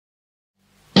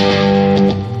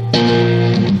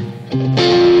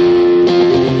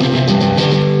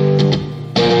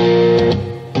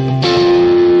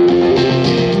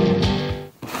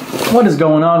What is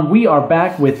going on? We are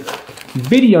back with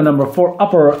video number 4,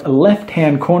 upper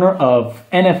left-hand corner of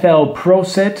NFL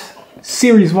Proset,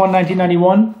 Series 1,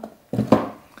 1991.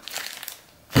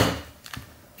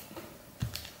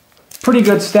 Pretty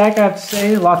good stack, I have to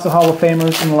say. Lots of Hall of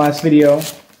Famers in the last video.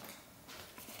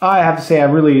 I have to say, I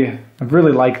really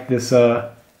like this.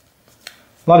 A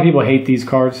lot of people hate these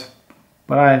cards,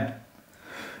 but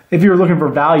if you're looking for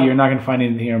value, you're not going to find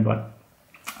anything here, but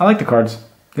I like the cards.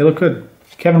 They look good.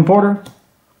 Kevin Porter,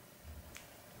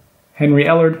 Henry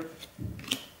Ellard,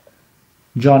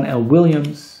 John L.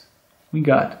 Williams. We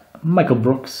got Michael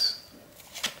Brooks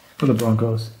for the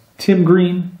Broncos, Tim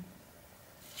Green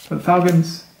for the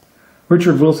Falcons,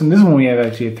 Richard Wilson. This one we have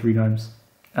actually had 3 times.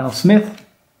 Al Smith,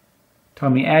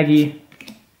 Tommy Aggie.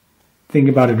 Think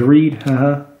about it, Reed.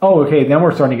 Oh, okay. Then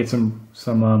we're starting to get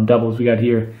some doubles. We got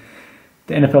here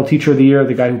the NFL Teacher of the Year,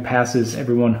 the guy who passes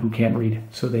everyone who can't read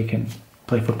so they can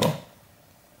play football.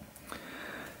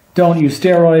 Don't use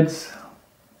steroids.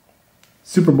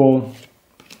 Super Bowl.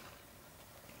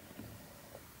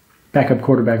 Backup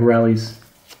quarterback rallies.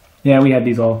 Yeah, we had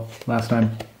these all last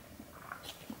time.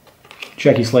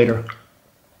 Jackie Slater.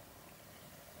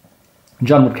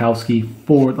 John Witkowski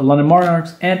for the London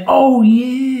Monarchs. And, oh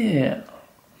yeah,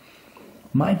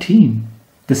 my team,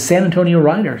 the San Antonio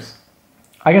Riders.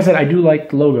 Like I said, I do like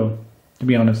the logo, to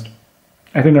be honest.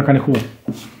 I think they're kind of cool.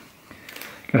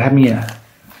 Gotta have me a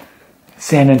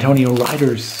San Antonio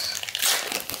Riders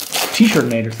t-shirt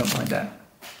made or something like that.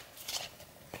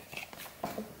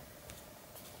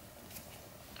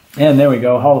 And there we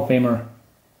go, Hall of Famer.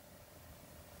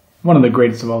 One of the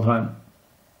greatest of all time.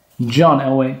 John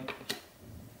Elway.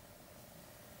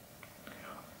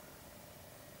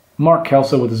 Mark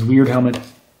Kelso with his weird helmet.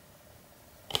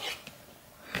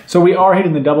 So we are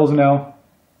hitting the doubles now.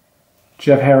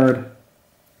 Jeff Herod.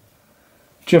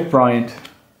 Jeff Bryant.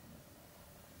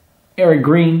 Eric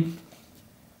Green.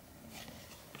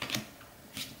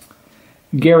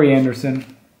 Gary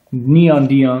Anderson. Neon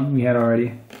Dion, we had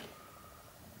already.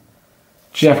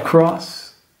 Jeff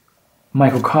Cross.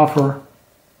 Michael Koffer.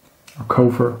 Or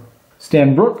Kofer.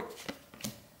 Stan Brook.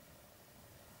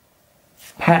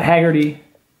 Pat Haggerty.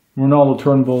 Ronaldo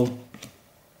Turnbull.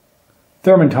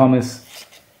 Thurman Thomas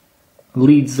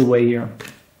leads the way here.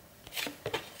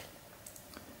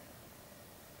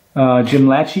 Jim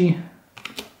Lachey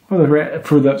for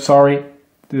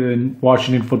the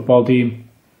Washington football team,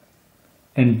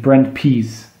 and Brent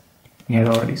Pease we had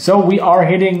already. So we are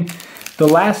hitting the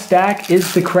last stack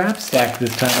is the crap stack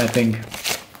this time, I think.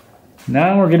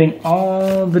 Now we're getting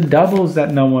all the doubles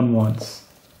that no one wants.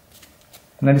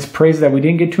 And I just praise that we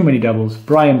didn't get too many doubles.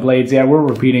 Brian Blades, yeah, we're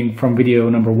repeating from video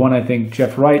number 1, I think.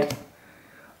 Jeff Wright,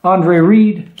 Andre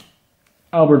Reed,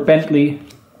 Albert Bentley,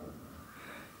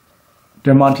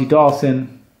 Dermonte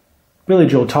Dawson, Billy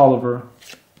Joe Tolliver,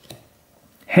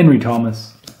 Henry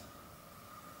Thomas,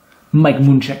 Mike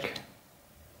Munchak.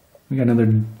 We got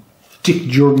another Dick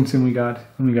Jorgensen we got.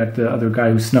 And we got the other guy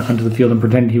who snuck onto the field and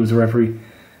pretended he was a referee.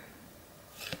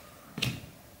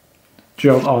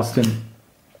 Gerald Austin.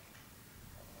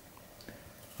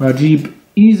 Rajiv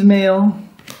Ismail,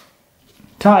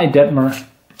 Ty Detmer,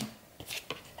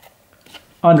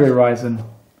 Andre Rison,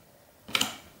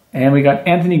 and we got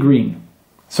Anthony Green.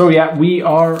 So yeah, we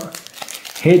are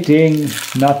hitting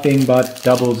nothing but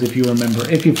doubles, if you remember,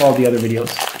 if you follow the other videos.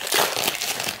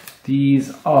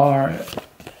 These are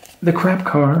the crap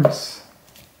cards.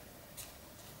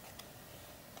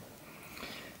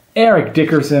 Eric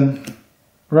Dickerson,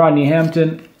 Rodney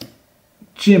Hampton,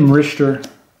 Jim Richter,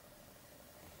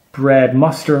 Brad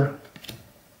Muster,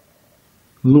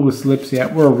 Louis Lips,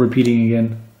 yeah, we're repeating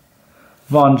again.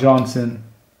 Vaughn Johnson,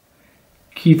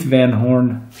 Keith Van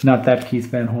Horn, not that Keith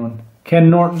Van Horn, Ken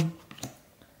Norton,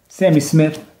 Sammy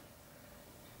Smith,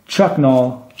 Chuck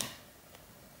Noll.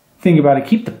 Think about it,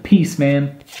 keep the peace,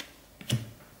 man.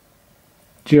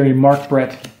 Jerry Mark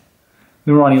Brett,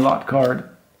 the Ronnie Lott card,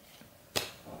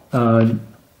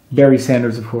 Barry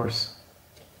Sanders, of course,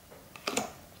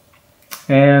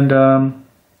 and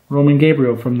Roman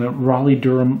Gabriel from the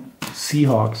Raleigh-Durham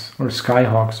Seahawks, or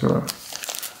Skyhawks, or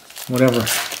whatever.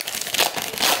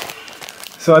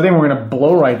 So I think we're going to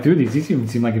blow right through these. These even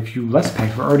seem like a few less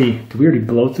packs. Did we already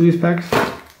blow through these packs?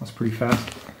 That's pretty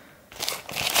fast.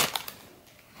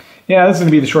 Yeah, this is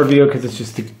going to be the short video because it's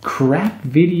just a crap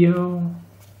video.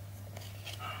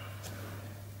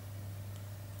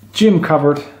 Jim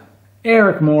Covert,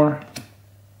 Eric Moore,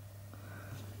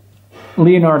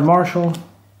 Leonard Marshall,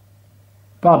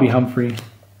 Bobby Humphrey.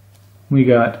 We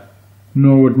got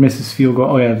Norwood misses field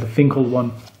goal. Oh yeah, the Finkel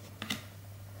one.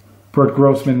 Bert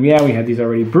Grossman. Yeah, we had these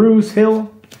already. Bruce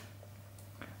Hill,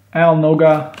 Al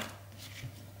Noga,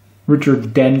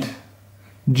 Richard Dent.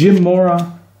 Jim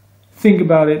Mora. Think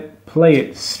about it. Play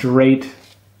it straight.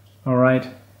 Alright.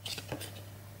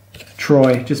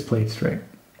 Troy. Just play it straight.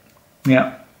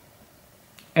 Yeah.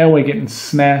 Elway getting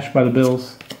smashed by the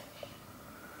Bills.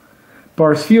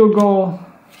 Barr's field goal.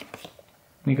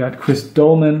 We got Chris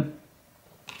Dolman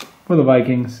for the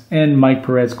Vikings. And Mike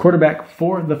Perez, quarterback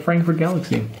for the Frankfurt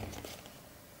Galaxy.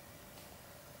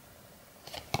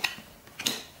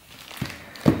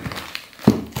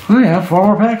 Oh yeah, 4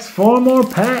 more packs. 4 more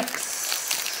packs.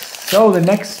 So the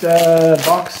next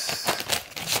box,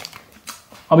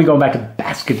 I'll be going back to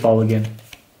basketball again,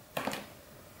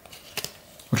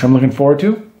 which I'm looking forward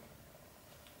to.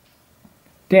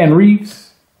 Dan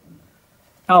Reeves,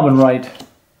 Alvin Wright,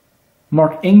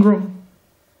 Mark Ingram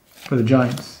for the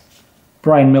Giants,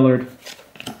 Brian Millard,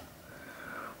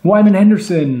 Wyman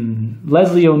Henderson,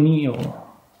 Leslie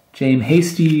O'Neal, James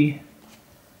Hasty,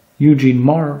 Eugene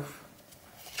Marv,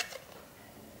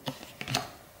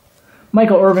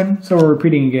 Michael Irvin, so we're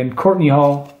repeating again, Courtney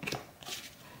Hall,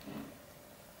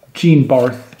 Gene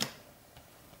Barth,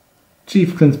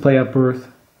 Chief Clint's playoff berth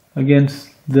against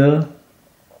the...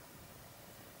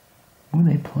 Who are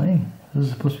they playing? This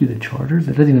is supposed to be the Chargers?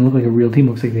 It doesn't even look like a real team. It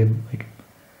looks like they have, like...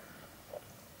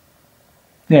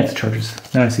 Yeah, it's the Chargers.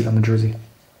 Now I see it on the jersey.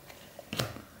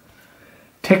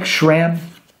 Tech Schramm.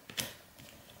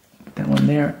 Put that one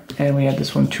there. And we had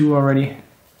this one too already.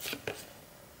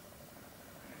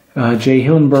 Jay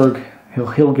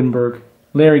Hilgenberg,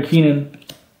 Larry Keenan,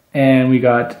 and we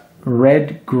got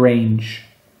Red Grange,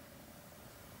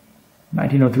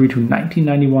 1903 to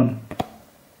 1991.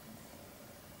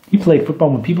 He played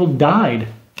football when people died.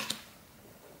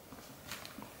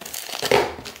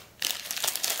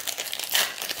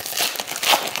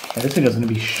 Yeah, this thing is going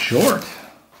to be short.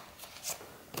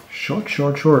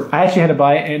 Short. I actually had to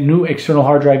buy a new external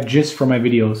hard drive just for my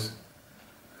videos.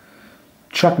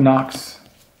 Chuck Knox.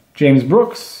 James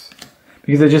Brooks,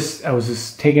 because I was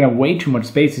just taking up way too much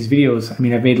space, these videos. I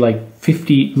mean, I've made like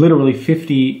 50, literally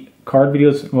 50 card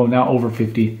videos. Well, now over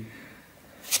 50.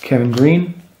 Kevin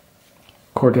Green,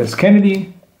 Cortez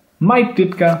Kennedy, Mike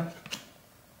Ditka,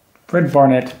 Fred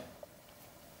Barnett,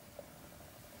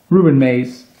 Ruben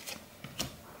Mays,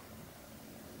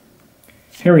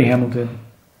 Harry Hamilton,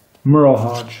 Merle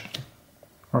Hodge,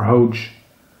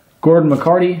 Gordon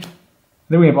McCarty.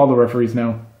 Then we have all the referees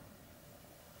now.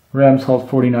 Rams Halt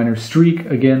 49ers streak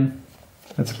again.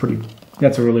 That's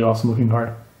a really awesome looking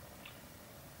card.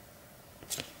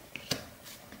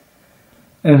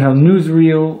 And how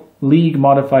Newsreel League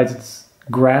modifies its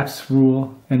graphs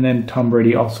rule, and then Tom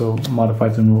Brady also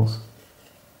modifies the rules.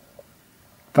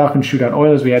 Falcons Shootout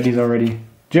Oilers, we had these already.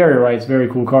 Jerry Rice, very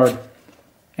cool card.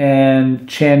 And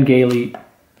Chan Gailey,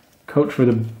 coach for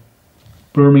the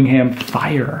Birmingham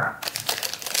Fire.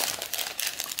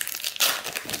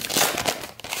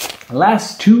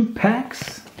 Last 2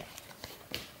 packs.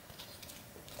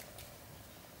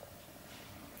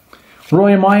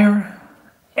 Roy Meyer,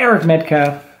 Eric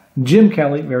Metcalf, Jim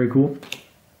Kelly, very cool.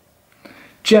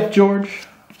 Jeff George,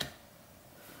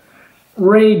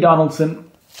 Ray Donaldson,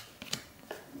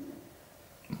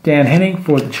 Dan Henning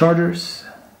for the Chargers,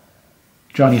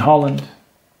 Johnny Holland,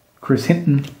 Chris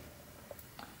Hinton,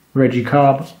 Reggie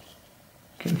Cobb,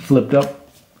 getting flipped up.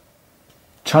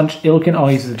 Tunç Ilkin, oh,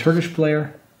 he's a Turkish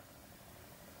player.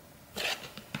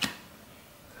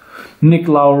 Nick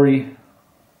Lowry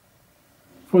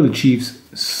for the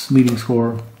Chiefs, leading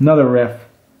scorer. Another ref,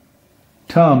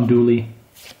 Tom Dooley.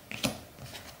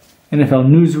 NFL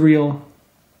Newsreel,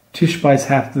 Tish buys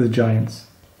half to the Giants.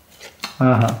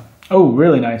 Oh,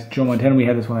 really nice. Joe Montana, we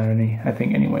had this one I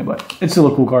think anyway, but it's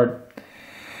still a cool card.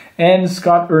 And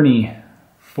Scott Ernie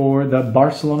for the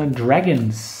Barcelona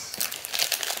Dragons.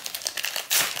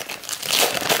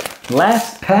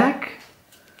 Last pack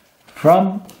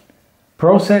from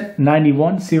Proset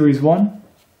 91, Series 1.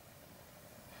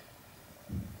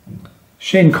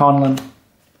 Shane Conlon,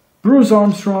 Bruce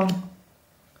Armstrong,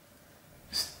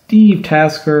 Steve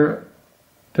Tasker.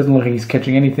 Doesn't look like he's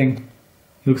catching anything.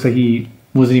 He looks like he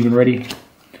wasn't even ready.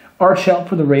 Arch Help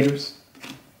for the Raiders.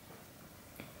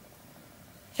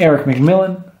 Eric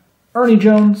McMillan, Ernie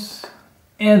Jones,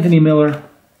 Anthony Miller,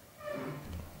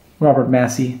 Robert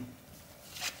Massey,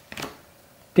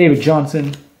 David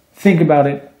Johnson. Think about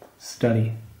it.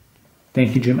 Study.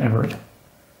 Thank you, Jim Everett.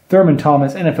 Thurman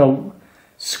Thomas, NFL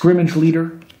scrimmage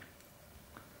leader.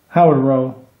 Howard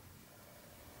Rowe.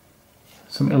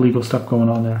 Some illegal stuff going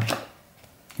on there.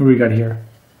 What do we got here?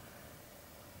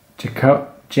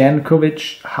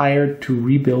 Jankovic hired to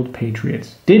rebuild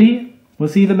Patriots. Did he?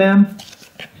 Was he the man?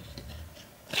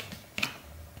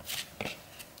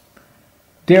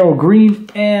 Darryl Green,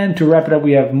 and to wrap it up,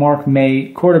 we have Mark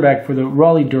May, quarterback for the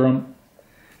Raleigh-Durham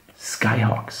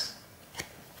Skyhawks.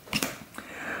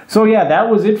 So yeah, that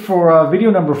was it for video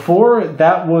number 4.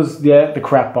 That was the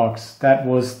crap box. That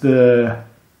was the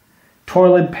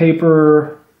toilet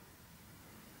paper,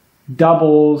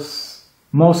 doubles,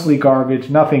 mostly garbage,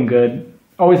 nothing good.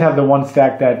 Always have the one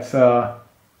stack that's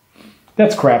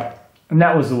crap, and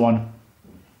that was the one.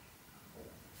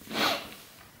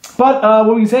 But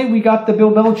what we say, we got the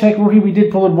Bill Belichick rookie. We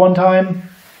did pull it one time.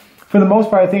 For the most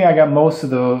part, I think I got most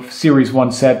of the Series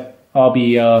 1 set. I'll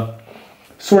be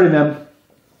sorting them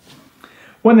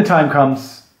when the time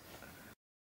comes,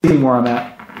 seeing where I'm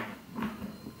at.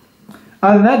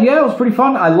 Other than that, yeah, it was pretty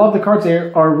fun. I love the cards.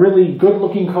 They are really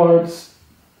good-looking cards.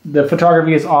 The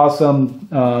photography is awesome.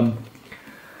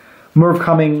 Merv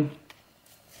Cumming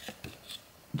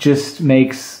just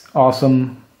makes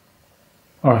awesome...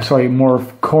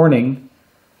 Merv Corning.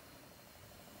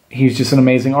 He's just an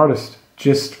amazing artist.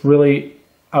 Just really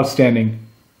outstanding.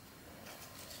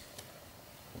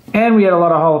 And we had a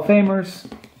lot of Hall of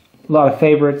Famers, a lot of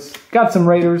favorites. Got some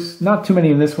Raiders. Not too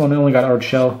many in this one. We only got Art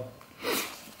Shell.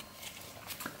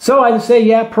 So I would say,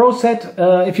 yeah,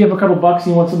 Proset. If you have a couple bucks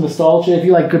and you want some nostalgia, if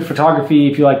you like good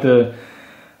photography, if you like the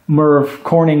Merv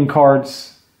Corning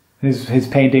cards, his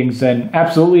paintings, then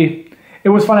absolutely. It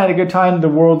was fun. I had a good time. The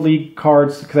World League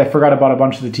cards, because I forgot about a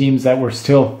bunch of the teams that were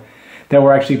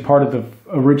actually part of the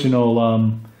original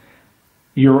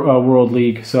World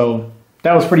League. So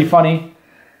that was pretty funny.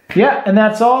 Yeah, and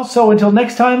that's all. So until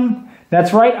next time,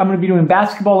 that's right. I'm going to be doing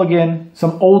basketball again.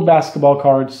 Some old basketball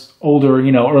cards, older,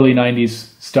 early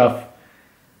 90s stuff.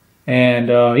 And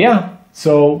yeah,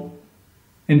 so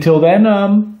until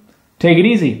then, take it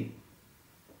easy.